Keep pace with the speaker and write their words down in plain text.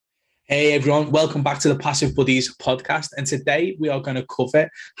Hey everyone, welcome back to the Passive Buddies podcast. And today we are going to cover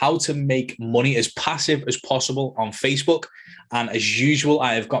how to make money as passive as possible on Facebook. And as usual,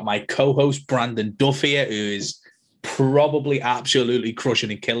 I have got my co-host Brandon Duff here, who is probably absolutely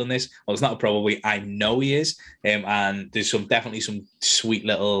crushing and killing this. Well, it's not probably, I know he is. And there's definitely some sweet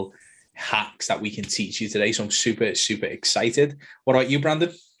little hacks that we can teach you today. So I'm super, super excited. What about you,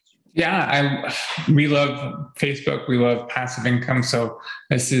 Brandon? Yeah, we love Facebook. We love passive income. So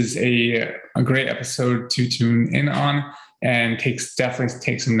this is a great episode to tune in on and definitely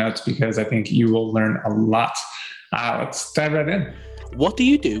take some notes because I think you will learn a lot. Let's dive right in. What do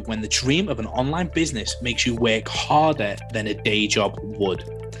you do when the dream of an online business makes you work harder than a day job would?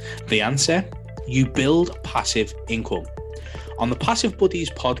 The answer, you build passive income. On the Passive Buddies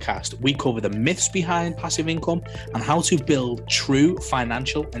podcast, we cover the myths behind passive income and how to build true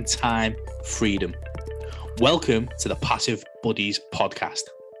financial and time freedom. Welcome to the Passive Buddies podcast.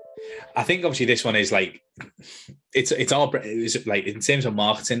 I think obviously this one is like, it's like in terms of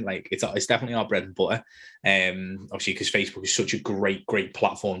marketing, like it's definitely our bread and butter. Obviously because Facebook is such a great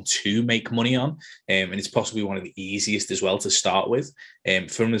platform to make money on, and it's possibly one of the easiest as well to start with,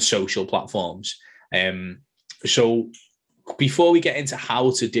 from the social platforms. So before we get into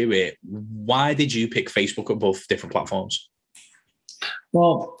how to do it, why did you pick Facebook above different platforms?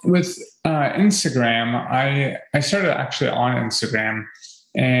 Well, with Instagram, I started actually on Instagram,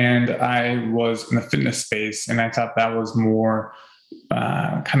 and I was in the fitness space, and I thought that was more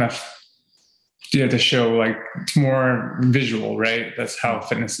to show, like, it's more visual, right? That's how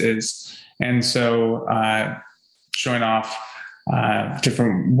fitness is. And so showing off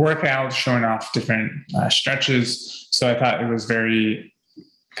different workouts, showing off different stretches. So I thought it was very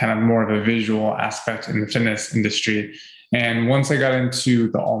kind of more of a visual aspect in the fitness industry. And once I got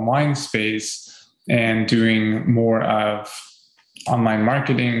into the online space and doing more of online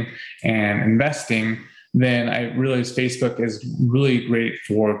marketing and investing, then I realized Facebook is really great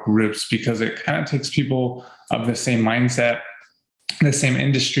for groups because it kind of takes people of the same mindset, the same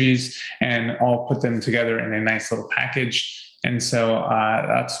industries, and all put them together in a nice little package. And so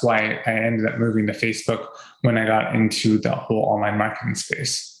that's why I ended up moving to Facebook when I got into the whole online marketing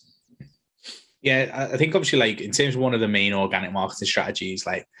space. Yeah, I think obviously, like, in terms of one of the main organic marketing strategies,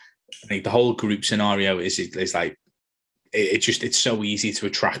 like, I think the whole group scenario is like, it's so easy to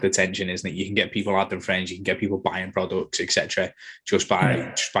attract attention, isn't it? You can get people adding friends, you can get people buying products, etc., just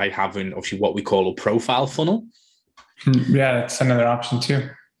by having obviously what we call a profile funnel. Yeah, that's another option too.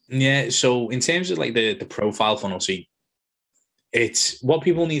 Yeah, so in terms of like the profile funnel, so it's what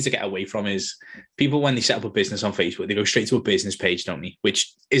people need to get away from is people, when they set up a business on Facebook, they go straight to a business page, don't they?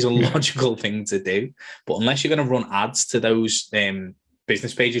 Which is a logical thing to do. But unless you're going to run ads to those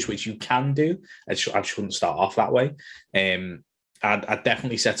business pages, which you can do, I shouldn't start off that way. I'd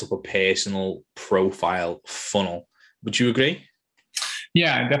definitely set up a personal profile funnel. Would you agree?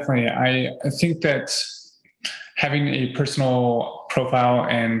 Yeah, definitely. I think that having a personal profile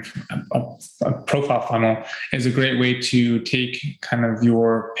and a profile funnel is a great way to take kind of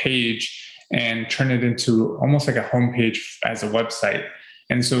your page and turn it into almost like a homepage as a website.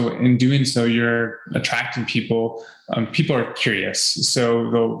 And so in doing so, you're attracting people. People are curious.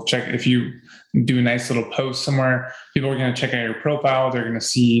 So they'll check, if you do a nice little post somewhere, people are going to check out your profile. They're going to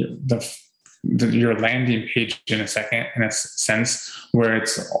see your landing page in a sense, where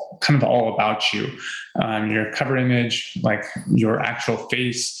it's kind of all about you, your cover image, like your actual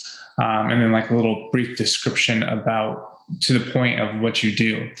face, and then like a little brief description about, to the point of what you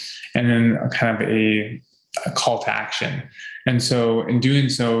do, and then kind of a call to action. And so in doing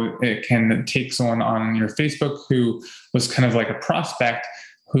so, it can take someone on your Facebook who was kind of like a prospect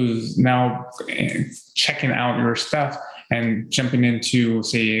who's now checking out your stuff and jumping into,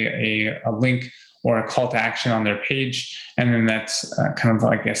 say, a link or a call to action on their page. And then that's kind of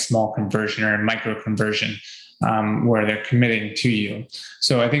like a small conversion or a micro conversion where they're committing to you.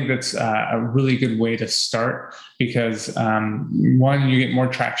 So I think that's a really good way to start because one, you get more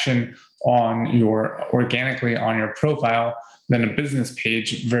traction organically on your profile than a business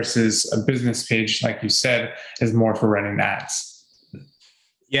page, versus a business page, like you said, is more for running ads.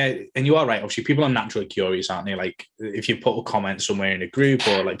 Yeah, and you are right. Obviously, people are naturally curious, aren't they? Like, if you put a comment somewhere in a group,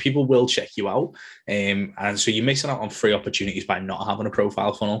 or like, people will check you out. And so you're missing out on free opportunities by not having a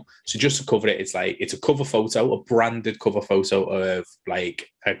profile funnel. So just to cover it, it's a cover photo, a branded cover photo of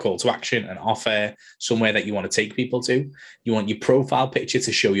like a call to action, an offer, somewhere that you want to take people to. You want your profile picture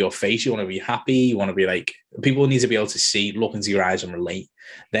to show your face. You want to be happy. You want to be like, people need to be able to see, look into your eyes and relate.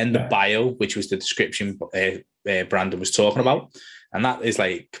 Then the bio, which was the description Brandon was talking about. And that is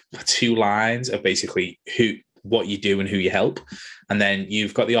like 2 lines of basically what you do and who you help. And then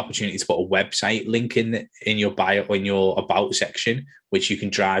you've got the opportunity to put a website link in your bio or in your about section, which you can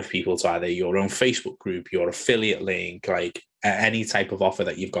drive people to either your own Facebook group, your affiliate link, like any type of offer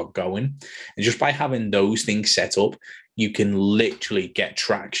that you've got going. And just by having those things set up, you can literally get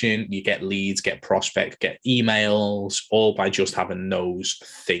traction, you get leads, get prospects, get emails, all by just having those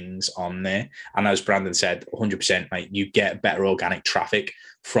things on there. And as Brandon said, 100%, like you get better organic traffic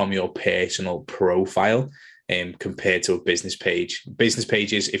from your personal profile compared to a business page. Business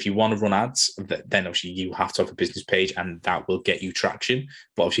pages, if you want to run ads, then obviously you have to have a business page and that will get you traction.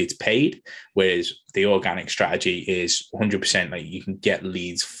 But obviously it's paid, whereas the organic strategy is 100% like you can get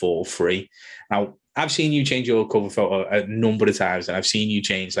leads for free. Now, I've seen you change your cover photo a number of times, and I've seen you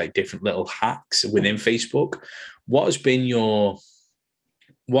change like different little hacks within Facebook. What has been your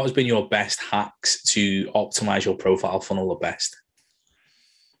best hacks to optimize your profile funnel the best?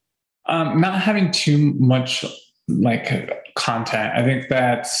 Not having too much like content. I think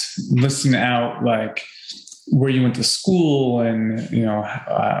that's listing out like where you went to school and,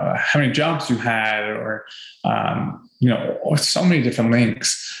 how many jobs you had or so many different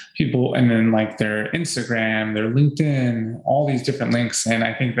links people, and then like their Instagram, their LinkedIn, all these different links. And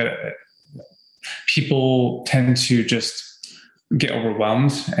I think that people tend to just get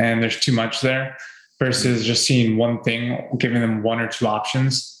overwhelmed and there's too much there versus just seeing one thing, giving them one or two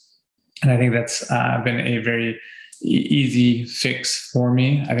options. And I think that's been a very easy fix for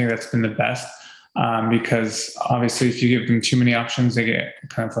me. I think that's been the best because obviously if you give them too many options, they get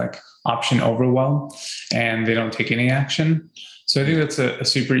kind of like option overwhelm and they don't take any action. So I think that's a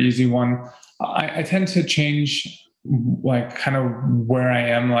super easy one. I tend to change like kind of where I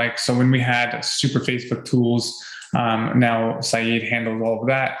am. Like, so when we had Super Facebook Tools, now Saeed handles all of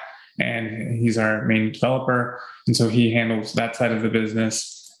that and he's our main developer. And so he handles that side of the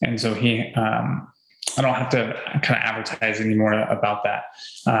business. And so I don't have to kind of advertise anymore about that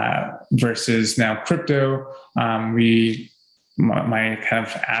versus now crypto. My kind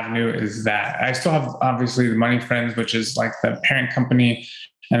of avenue is that I still have obviously the Money Friends, which is like the parent company.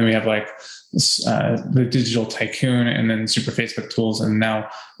 And we have like the Digital Tycoon and then Super Facebook Tools and now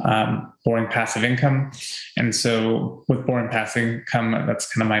Boring Passive Income. And so with Boring Passive Income,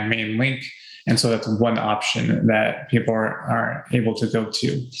 that's kind of my main link. And so that's one option that people are able to go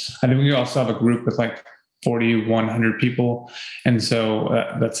to. I think we also have a group with like 4,100 people. And so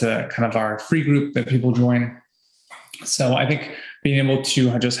that's a kind of our free group that people join. So I think being able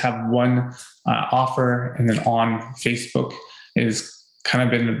to just have one offer and then on Facebook is kind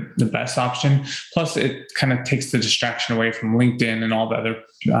of been the best option. Plus it kind of takes the distraction away from LinkedIn and all the other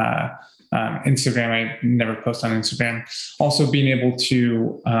Instagram. I never post on Instagram. Also being able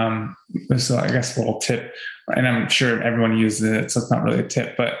to, this is, I guess, a little tip, and I'm sure everyone uses it, so it's not really a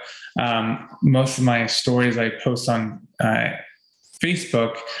tip, but most of my stories I post on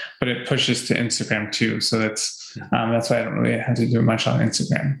Facebook, but it pushes to Instagram too. So that's why I don't really have to do much on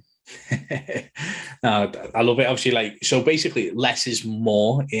Instagram. No, I love it. Obviously, like, so basically less is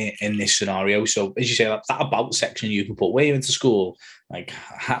more in this scenario. So as you say, that about section you can put where you went to school, like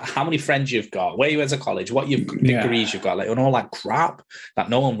how many friends you've got, where you went to college, what degrees you've got, like, and all that crap that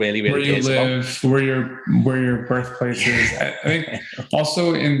no one really cares about. Where you live, where your birthplace is. I think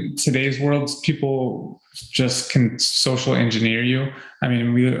also in today's world, people just can social engineer you. I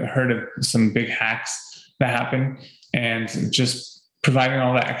mean, we heard of some big hacks that happen, and just providing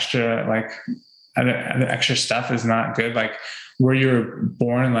all the extra, like the extra stuff is not good. Like where you're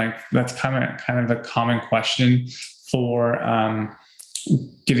born, like that's kind of a common question for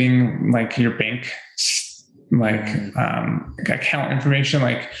getting like your bank, like account information,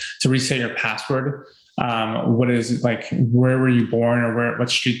 like to reset your password. What is like, where were you born or what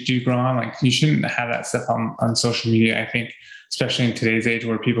street do you grow on? Like you shouldn't have that stuff on social media. I think, especially in today's age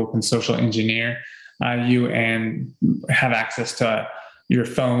where people can social engineer you and have access to your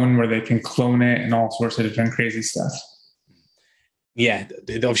phone where they can clone it and all sorts of different crazy stuff. Yeah,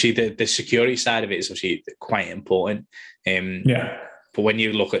 obviously the security side of it is obviously quite important. But when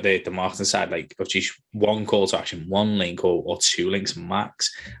you look at the marketing side, like just one call to action, one link or two links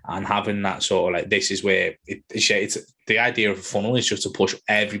max, and having that sort of like, this is where it's the idea of a funnel is just to push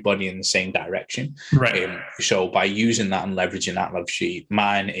everybody in the same direction. Right. So by using that and leveraging that, obviously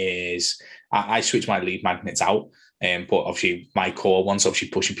mine is, I switch my lead magnets out. But obviously my core one's obviously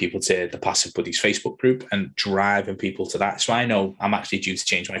pushing people to the Passive Buddies Facebook group and driving people to that. So I know I'm actually due to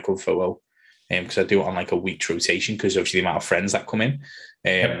change my cover photo because I do it on like a week's rotation because obviously the amount of friends that come in.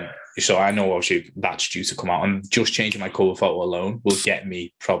 So I know obviously that's due to come out, and just changing my cover photo alone will get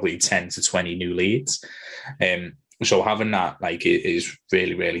me probably 10 to 20 new leads. So having that like is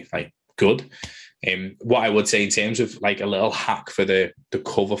really, really like good. What I would say in terms of like a little hack for the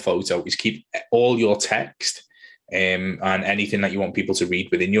cover photo is keep all your text and anything that you want people to read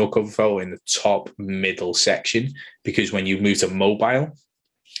within your cover photo in the top middle section, because when you move to mobile,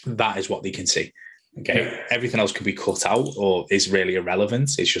 that is what they can see. Okay. Yeah. Everything else can be cut out or is really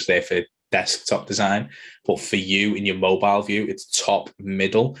irrelevant. It's just there for desktop design. But for you in your mobile view, it's top,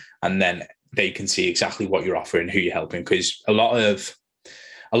 middle, and then they can see exactly what you're offering, who you're helping. Because a lot of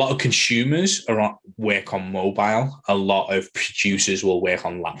consumers work on mobile. A lot of producers will work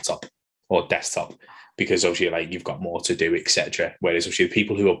on laptop or desktop, because obviously like you've got more to do, etc. Whereas obviously the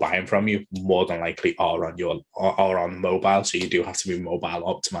people who are buying from you more than likely are on mobile, so you do have to be mobile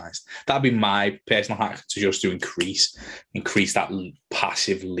optimized. That'd be my personal hack to increase that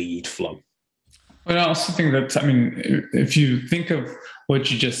passive lead flow. But I also think that, I mean, if you think of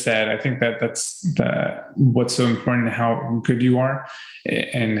what you just said, I think that's what's so important, how good you are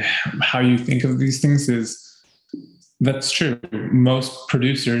and how you think of these things is. That's true. Most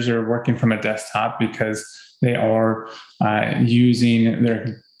producers are working from a desktop because they are using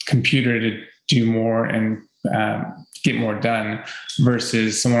their computer to do more and get more done,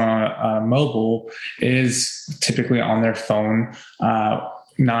 versus someone on mobile is typically on their phone,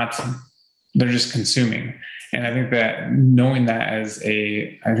 they're just consuming. And I think that knowing that I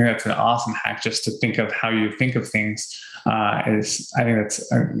think that's an awesome hack, just to think of how you think of things. I think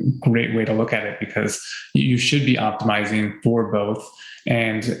that's a great way to look at it, because you should be optimizing for both.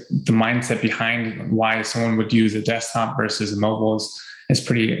 And the mindset behind why someone would use a desktop versus a mobile is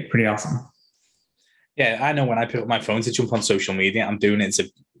pretty awesome. Yeah, I know when I pick up my phone to jump on social media, I'm doing it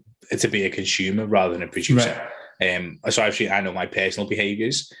to be a consumer rather than a producer. Right. So actually, I know my personal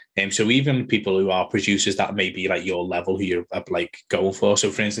behaviors. So even people who are producers that may be like your level, who you're like going for. So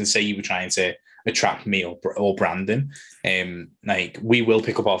for instance, say you were trying to attract me or Brandon, like we will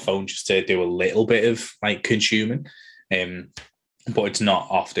pick up our phone just to do a little bit of like consuming, but it's not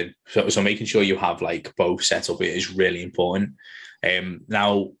often. So making sure you have like both set up is really important.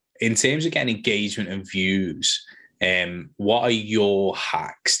 Now, in terms of getting engagement and views, what are your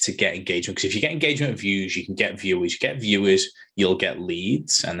hacks to get engagement? Because if you get engagement and views, you can get viewers. You get viewers, you'll get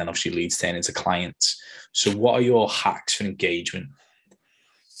leads, and then obviously leads turn into clients. So what are your hacks for engagement?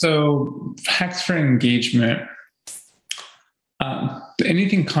 So hacks for engagement,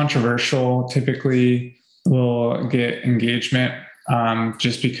 anything controversial typically will get engagement,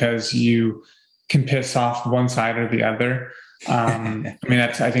 just because you can piss off one side or the other. I mean,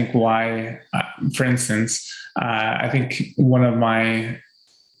 that's, I think, why, for instance, I think one of my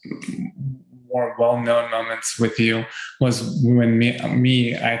more well-known moments with you was when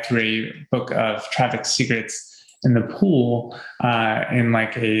I threw a book of traffic secrets in the pool in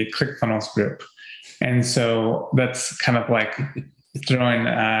like a ClickFunnels group. And so that's kind of like throwing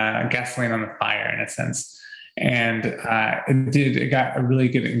gasoline on the fire in a sense. And it got a really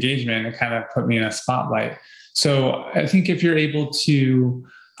good engagement. It kind of put me in a spotlight. So I think if you're able to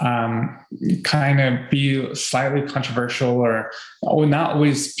kind of be slightly controversial or not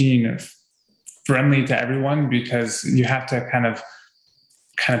always being friendly to everyone, because you have to kind of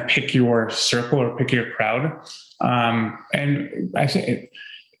pick your circle or pick your crowd. And I think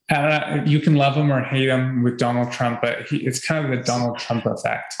you can love him or hate him with Donald Trump, but it's kind of the Donald Trump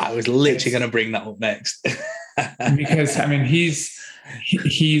effect. I was literally going to bring that up next. Because I mean, he's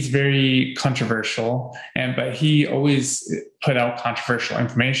very controversial, but he always put out controversial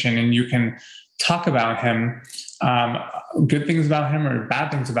information, and you can talk about him, good things about him or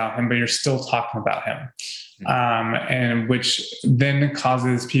bad things about him, but you're still talking about him. And which then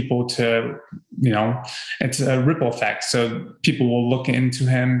causes people to, it's a ripple effect. So people will look into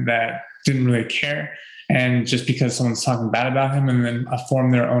him that didn't really care, and just because someone's talking bad about him, and then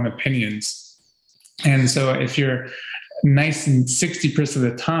form their own opinions. And so if you're nice and 60% of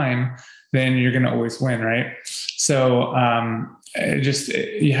the time, then you're going to always win, right? So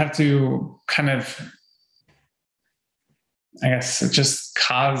you have to kind of, I guess, just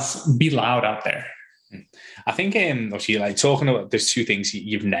be loud out there. I think obviously, like, talking about, there's two things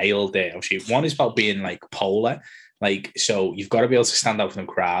you've nailed there. Obviously, one is about being like polar, like, so you've got to be able to stand out from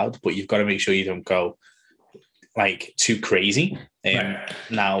the crowd, but you've got to make sure you don't go like too crazy. Right.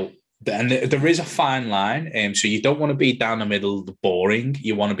 Now, and there is a fine line. So you don't want to be down the middle, the boring.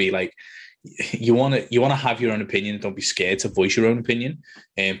 You want to be like, you want to have your own opinion. Don't be scared to voice your own opinion.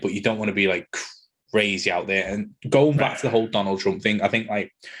 But you don't want to be like crazy out there. And going back to the whole Donald Trump thing, I think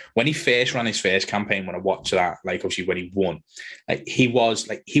like when he first ran his first campaign, when I watched that, like obviously when he won, like he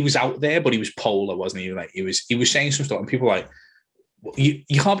was out there, but he was polar, wasn't he? Like he was saying some stuff, and people were like, you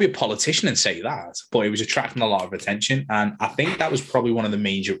can't be a politician and say that, but it was attracting a lot of attention. And I think that was probably one of the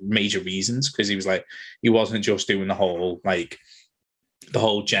major reasons, because he wasn't just doing the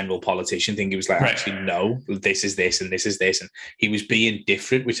whole general politician thing. He was like, actually, no, this is this and this is this. And he was being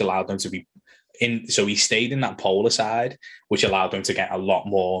different, which allowed them to be in. So he stayed in that polar side, which allowed them to get a lot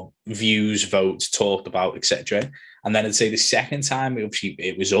more views, votes, talked about, etc. And then I'd say the second time, obviously,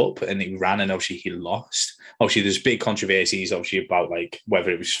 it was up and he ran, and obviously he lost. Obviously, there's big controversies, obviously, about like whether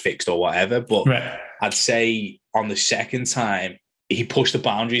it was fixed or whatever. But I'd say on the second time, he pushed the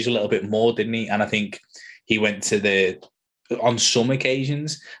boundaries a little bit more, didn't he? And I think he went to on some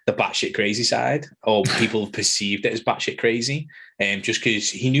occasions, the batshit crazy side, or people perceived it as batshit crazy, just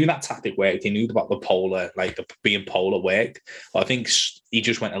because he knew that tactic worked. He knew about the polar, like the being polar worked. But I think he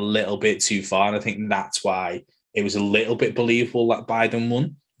just went a little bit too far, and I think that's why it was a little bit believable that Biden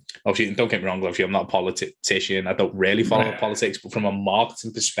won. Obviously, don't get me wrong, obviously, I'm not a politician. I don't really follow politics, but from a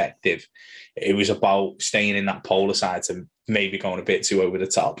marketing perspective, it was about staying in that polar side to maybe going a bit too over the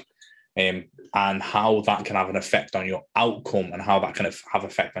top. And how that can have an effect on your outcome, and how that can have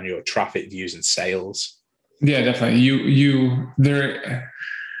effect on your traffic, views, and sales. Yeah, definitely.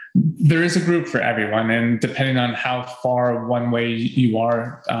 There is a group for everyone, and depending on how far one way you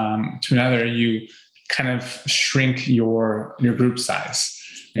are to another, you kind of shrink your group size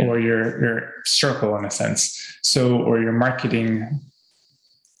or your circle in a sense. So, or your marketing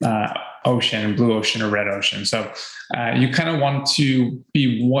ocean, blue ocean or red ocean. So you kind of want to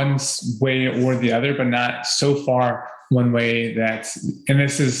be one way or the other, but not so far one way and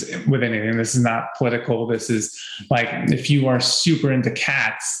this is with anything, this is not political. This is like, if you are super into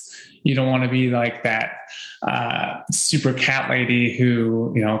cats, you don't want to be like that super cat lady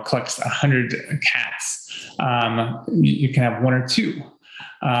who, collects 100 cats. You can have one or two,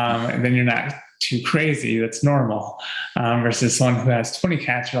 and then you're not too crazy. That's normal. Versus someone who has 20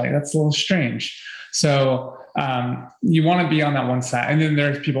 cats, you're like, that's a little strange. So you want to be on that one side. And then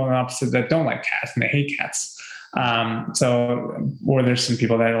there's people on the opposite that don't like cats and they hate cats. Or there's some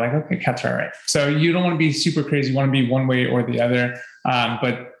people that are like, okay, cats are all right. So you don't want to be super crazy. You want to be one way or the other.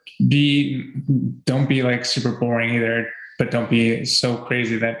 But don't be like super boring either, but don't be so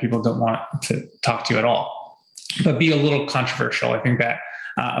crazy that people don't want to talk to you at all. But be a little controversial. I think that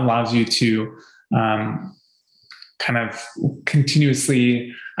allows you to kind of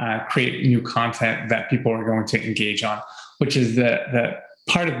continuously create new content that people are going to engage on, which is the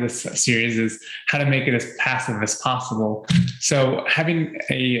part of this series is how to make it as passive as possible. So having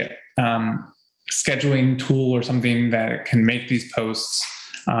a scheduling tool or something that can make these posts.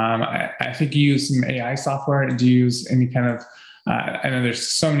 I think you use some AI software. Do you use any kind of, I know there's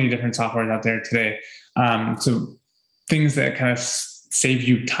so many different softwares out there today. So things that kind of save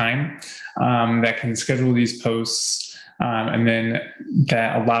you time, that can schedule these posts, and then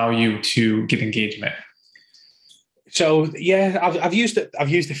that allow you to get engagement. So yeah, I've used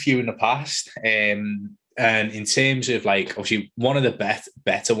a few in the past, and in terms of like, obviously one of the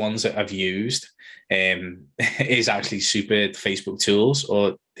better ones that I've used is actually Super Facebook Tools,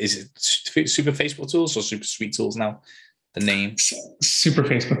 or is it Super Facebook Tools or Super Suite Tools now? The name Super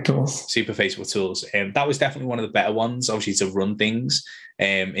Facebook Tools. Super Facebook Tools. That was definitely one of the better ones, obviously, to run things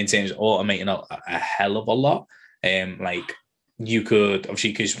in terms of automating a hell of a lot. Like you could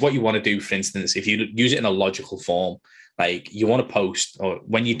obviously, because what you want to do, for instance, if you use it in a logical form, like you want to post, or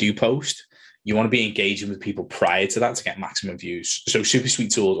when you do post, you want to be engaging with people prior to that to get maximum views. So Super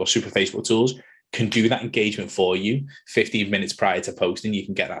Suite Tools or Super Facebook Tools can do that engagement for you 15 minutes prior to posting. You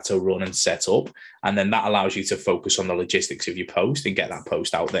can get that to run and set up. And then that allows you to focus on the logistics of your post and get that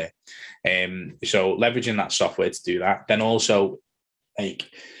post out there. So leveraging that software to do that. Then also like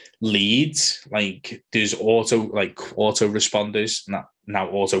leads, like there's auto responders, now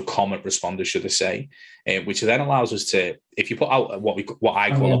auto comment responders, should I say, which then allows us to, if you put out what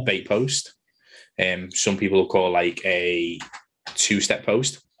I call a bait post, some people will call like a 2-step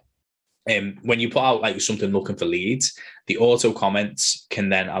post. When you put out like something looking for leads, the auto comments can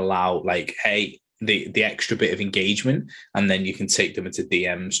then allow like, hey, the extra bit of engagement, and then you can take them into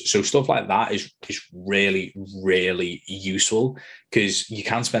DMs. So stuff like that is really, really useful, because you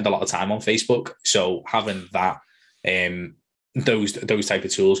can spend a lot of time on Facebook. So having that, those type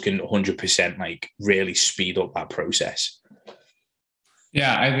of tools can 100% like really speed up that process.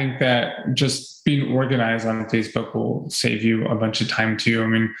 Yeah, I think that just being organized on Facebook will save you a bunch of time too. I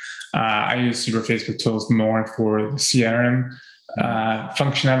mean, I use Super Facebook Tools more for the CRM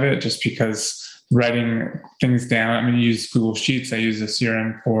function of it, just because writing things down, I mean, you use Google Sheets, I use the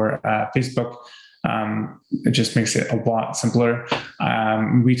CRM for Facebook. It just makes it a lot simpler.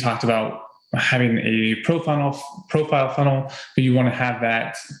 We talked about having a profile funnel, but you want to have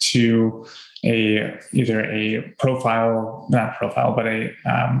that to either a profile, not profile, but a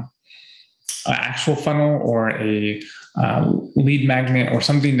actual funnel or a lead magnet or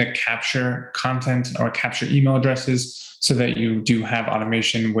something to capture content or capture email addresses so that you do have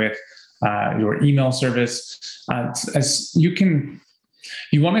automation with your email service. As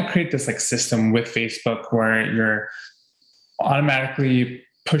you want to create this like system with Facebook where you're automatically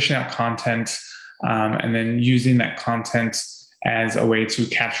pushing out content and then using that content as a way to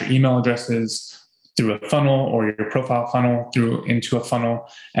capture email addresses through a funnel or your profile funnel into a funnel,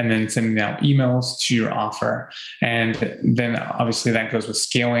 and then sending out emails to your offer. And then obviously that goes with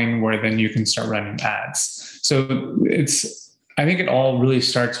scaling, where then you can start running ads. So I think it all really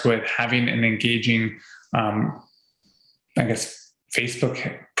starts with having an engaging,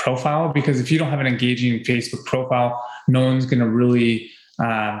 Facebook profile, because if you don't have an engaging Facebook profile, no one's going to really,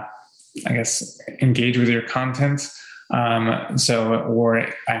 engage with your content. Or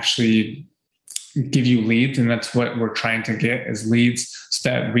actually give you leads. And that's what we're trying to get, is leads, so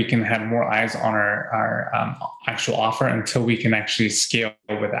that we can have more eyes on our actual offer until we can actually scale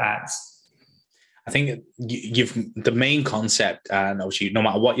with ads. I think the main concept, and obviously no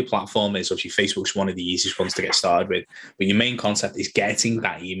matter what your platform is, obviously Facebook's one of the easiest ones to get started with, but your main concept is getting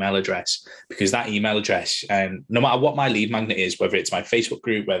that email address, because that email address, no matter what my lead magnet is, whether it's my Facebook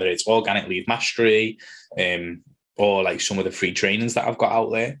group, whether it's Organic Lead Mastery, or like some of the free trainings that I've got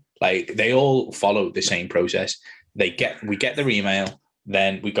out there, like they all follow the same process. We get their email,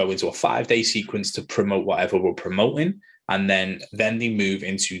 then we go into a 5-day sequence to promote whatever we're promoting. And then they move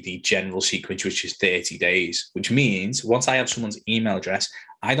into the general sequence, which is 30 days, which means once I have someone's email address,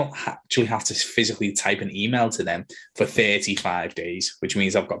 I don't actually have to physically type an email to them for 35 days, which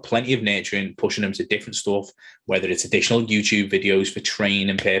means I've got plenty of nurturing, pushing them to different stuff, whether it's additional YouTube videos for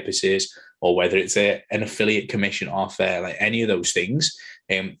training purposes, or whether it's an affiliate commission offer, like any of those things.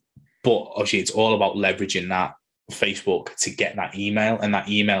 But obviously it's all about leveraging that Facebook to get that email, and that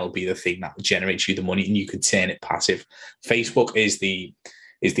email will be the thing that generates you the money, and you can turn it passive. Facebook is the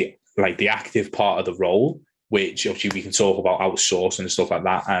active part of the role, which obviously we can talk about outsourcing and stuff like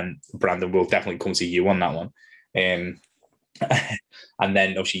that, and Brandon will definitely come to you on that one. And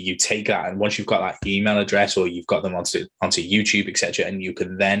then obviously you take that, and once you've got that email address, or you've got them onto YouTube, etc., and you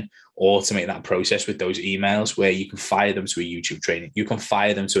can then automate that process with those emails, where you can fire them to a YouTube training, you can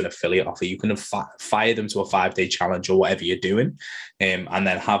fire them to an affiliate offer, you can fire them to a 5-day challenge or whatever you're doing, and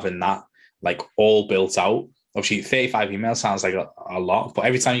then having that like all built out. Obviously 35 emails sounds like a lot, but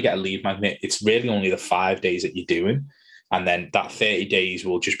every time you get a lead magnet, it's really only the 5 days that you're doing. And then that 30 days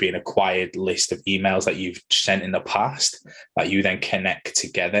will just be an acquired list of emails that you've sent in the past that you then connect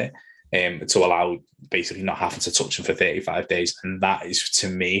together to allow basically not having to touch them for 35 days. And that is, to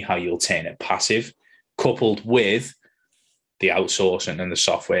me, how you'll turn it passive, coupled with the outsourcing and the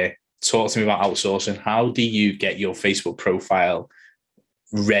software. Talk to me about outsourcing. How do you get your Facebook profile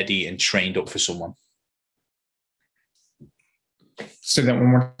ready and trained up for someone? Say that one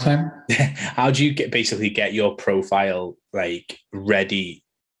more time. How do you get your profile like ready,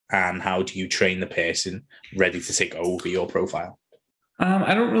 and how do you train the person ready to take over your profile?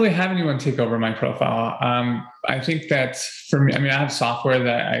 I don't really have anyone take over my profile. I think that for me, I have software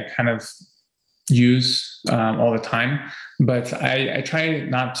that I kind of use all the time, but I try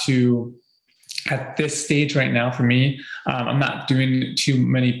not to. At this stage right now, for me, I'm not doing too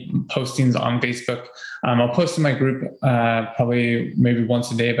many postings on Facebook. I'll post in my group probably maybe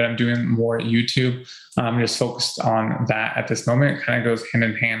once a day, but I'm doing more YouTube. I'm just focused on that at this moment. It kind of goes hand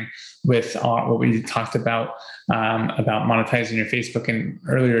in hand with what we talked about monetizing your Facebook, and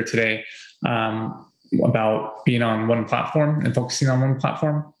earlier today about being on one platform and focusing on one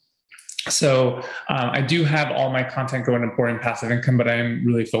platform. So I do have all my content going to Boring Passive Income, but I'm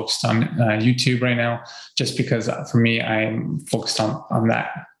really focused on YouTube right now, just because for me, I'm focused on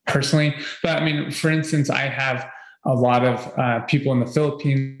that personally. But for instance, I have a lot of people in the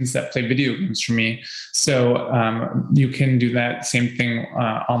Philippines that play video games for me. So you can do that same thing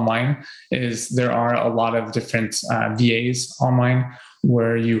online. There are a lot of different VAs online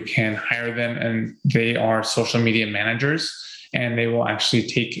where you can hire them, and they are social media managers, and they will actually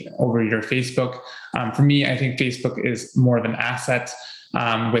take over your Facebook. For me, I think Facebook is more of an asset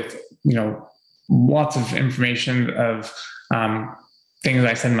with lots of information of things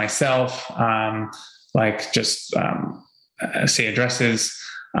I send myself, like just say addresses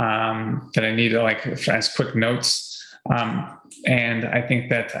that I need, like as quick notes. And I think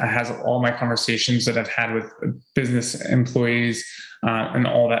that has all my conversations that I've had with business employees and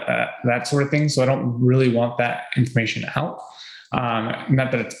all that sort of thing. So I don't really want that information out.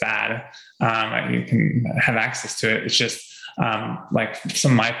 Not that it's bad. You can have access to it. It's just like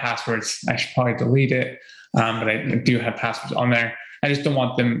some of my passwords, I should probably delete it. But I do have passwords on there. I just don't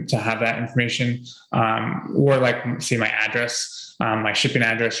want them to have that information, or like say my address, my shipping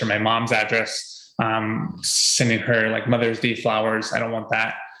address or my mom's address, sending her like Mother's Day flowers. I don't want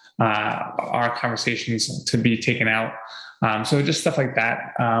that. Our conversations to be taken out. So just stuff like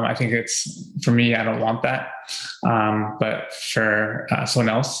that. I think for me, I don't want that. But for someone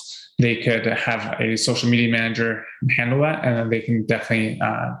else, they could have a social media manager handle that, and then they can definitely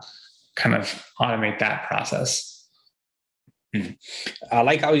kind of automate that process. I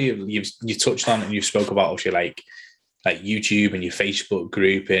like how you touched on and you spoke about obviously like YouTube and your Facebook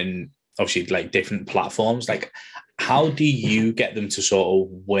group and obviously like different platforms. Like, how do you get them to sort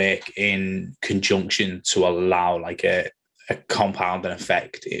of work in conjunction to allow like a compounding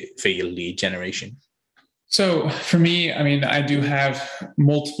effect for your lead generation? So for me, I mean, I do have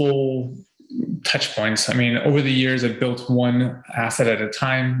multiple touch points. I mean, over the years, I've built one asset at a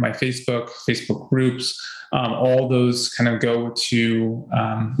time. My Facebook groups, all those kind of go to,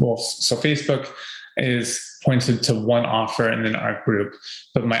 so Facebook is pointed to one offer and then our group.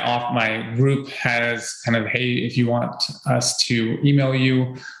 But my group has kind of, hey, if you want us to email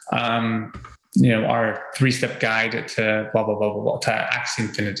you, our 3-step guide to blah, blah, blah, blah, blah, to Axie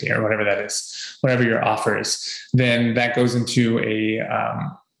Infinity or whatever that is, whatever your offer is, then that goes into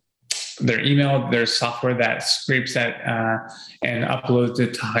their email, their software that scrapes that and uploads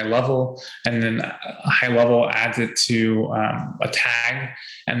it to High Level, and then High Level adds it to a tag,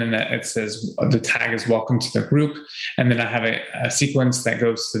 and then it says the tag is welcome to the group, and then I have a sequence that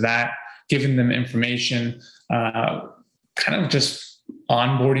goes to that, giving them information, kind of just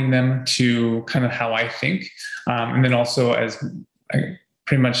onboarding them to kind of how I think, and then also as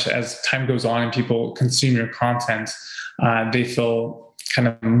pretty much as time goes on and people consume your content, they feel kind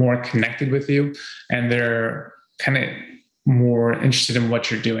of more connected with you, and they're kind of more interested in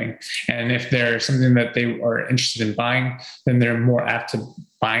what you're doing. And if there's something that they are interested in buying, then they're more apt to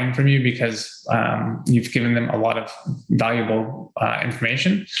buying from you because you've given them a lot of valuable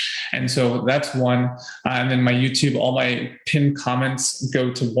information. And so that's one. And then my YouTube, all my pinned comments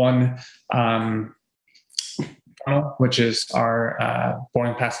go to one funnel, which is our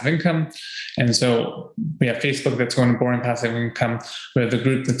Boring Passive Income. And so we have Facebook that's going to Boring Passive Income. We have the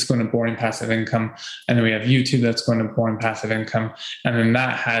group that's going to Boring Passive Income. And then we have YouTube that's going to Boring Passive Income. And then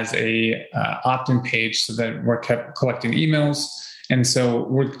that has a opt-in page so that we're kept collecting emails. And so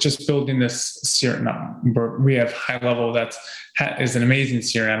we're just building this CRM. We have High Level that is an amazing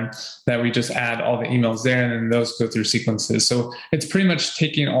CRM that we just add all the emails there, and then those go through sequences. So it's pretty much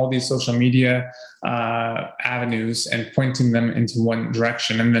taking all these social media avenues and pointing them into one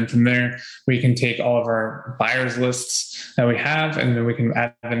direction. And then from there, we can take all of our buyers lists that we have, and then we can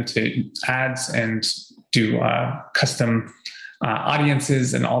add them to ads and do custom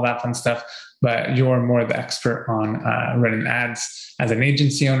audiences and all that fun stuff. But you're more the expert on running ads as an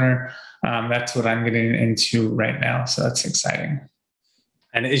agency owner. That's what I'm getting into right now. So that's exciting.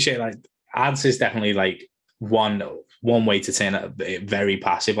 And it's like ads is definitely like one way to turn it very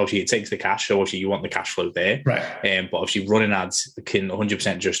passive. Obviously, it takes the cash, so obviously you want the cash flow there. Right. But obviously, running ads can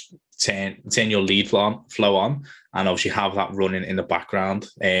 100% just turn your lead flow on, and obviously have that running in the background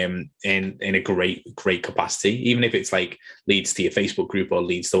in a great capacity. Even if it's like leads to your Facebook group or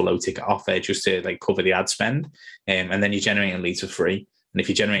leads to a low ticket offer, just to like cover the ad spend, and then you're generating leads for free. And if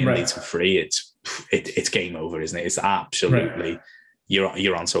you're generating leads for free, it's game over, isn't it? It's absolutely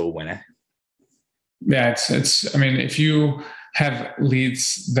you're onto a winner. Yeah, it's. I mean, if you have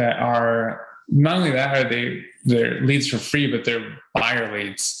leads that are not only that are they're leads for free, but they're buyer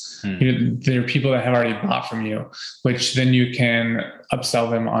leads. They're people that have already bought from you, which then you can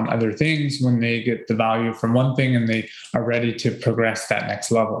upsell them on other things when they get the value from one thing and they are ready to progress that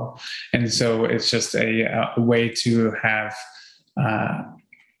next level. And so it's just a way to have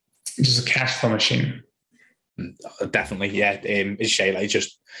just a cash flow machine. Definitely, yeah. It's Shay, like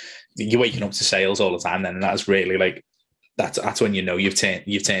just you're waking up to sales all the time, then, and that's really like that's when you know you've turned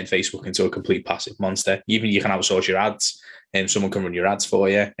Facebook into a complete passive monster. Even you can outsource your ads, and someone can run your ads for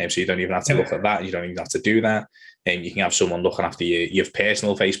you, and so you don't even have to look at that. You don't even have to do that. And you can have someone looking after your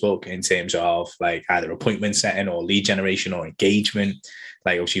personal Facebook in terms of like either appointment setting or lead generation or engagement.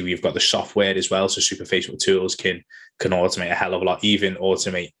 Like obviously we've got the software as well, so Super Facebook Tools can automate a hell of a lot, even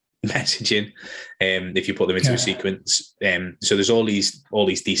automate messaging if you put them into a sequence. So there's all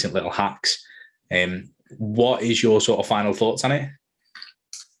these decent little hacks. What is your sort of final thoughts on it?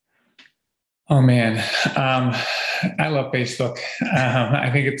 Oh man, I love Facebook. I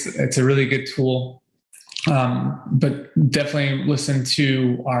think it's a really good tool. But definitely listen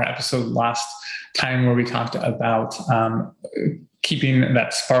to our episode last time where we talked about keeping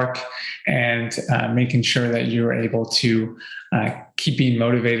that spark and making sure that you're able to keep being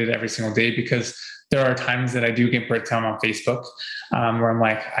motivated every single day, because there are times that I do get burnt down on Facebook where I'm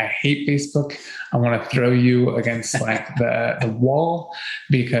like, I hate Facebook. I want to throw you against like the wall,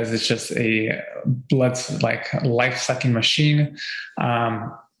 because it's just a life-sucking machine.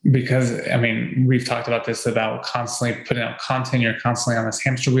 Because I mean, we've talked about this, about constantly putting out content. You're constantly on this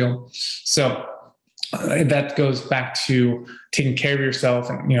hamster wheel. So that goes back to taking care of yourself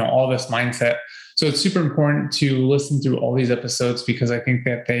and, all this mindset. So it's super important to listen through all these episodes, because I think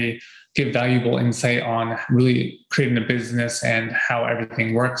that they give valuable insight on really creating a business and how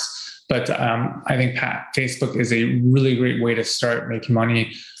everything works. But I think Facebook is a really great way to start making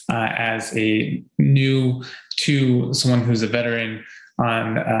money as a new to someone who's a veteran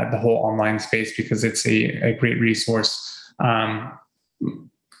on the whole online space, because it's a great resource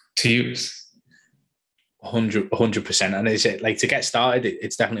to use. 100%. And is it like, to get started,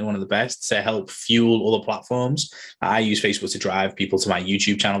 it's definitely one of the best to help fuel other platforms. I use Facebook to drive people to my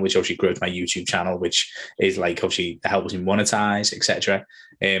YouTube channel, which obviously grows my YouTube channel, which is like obviously helps me monetize, etc.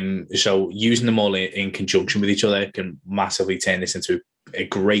 So using them all in conjunction with each other can massively turn this into a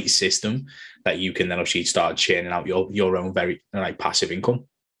great system that you can then obviously start churning out your own very like passive income.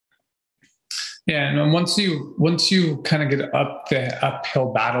 Yeah, and once you kind of get up the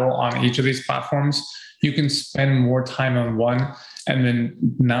uphill battle on each of these platforms, you can spend more time on one and then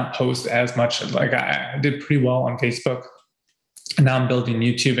not post as much. Like I did pretty well on Facebook. Now I'm building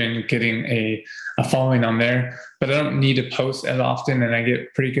YouTube and getting a following on there, but I don't need to post as often, and I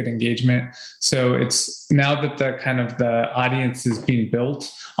get pretty good engagement. So it's now that the audience is being built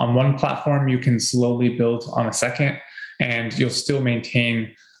on one platform, you can slowly build on a second, and you'll still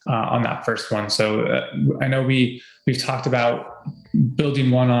maintain on that first one. So I know we've talked about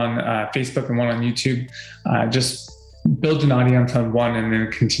building one on Facebook and one on YouTube. Just build an audience on one and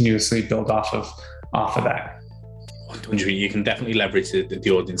then continuously build off of that. You can definitely leverage the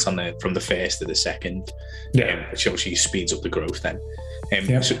audience from the first to the second, which obviously speeds up the growth then.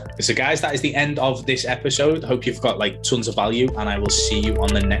 So guys, that is the end of this episode. Hope you've got like tons of value, and I will see you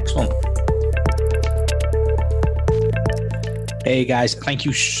on the next one. Hey guys, thank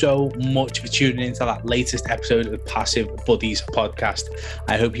you so much for tuning into that latest episode of the Passive Buddies podcast.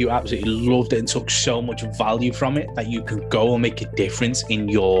 I hope you absolutely loved it and took so much value from it that you can go and make a difference in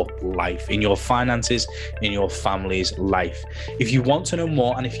your life, in your finances, in your family's life. If you want to know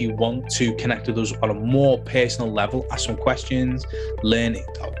more, and if you want to connect with us on a more personal level, ask some questions, learn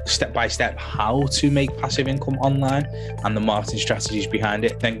step by step how to make passive income online and the marketing strategies behind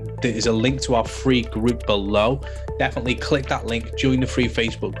it, then there's a link to our free group below. Definitely click that link, join the free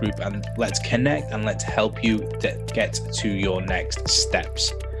Facebook group, and let's connect and let's help you get to your next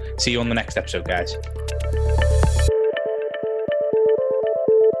steps. See you on the next episode, guys.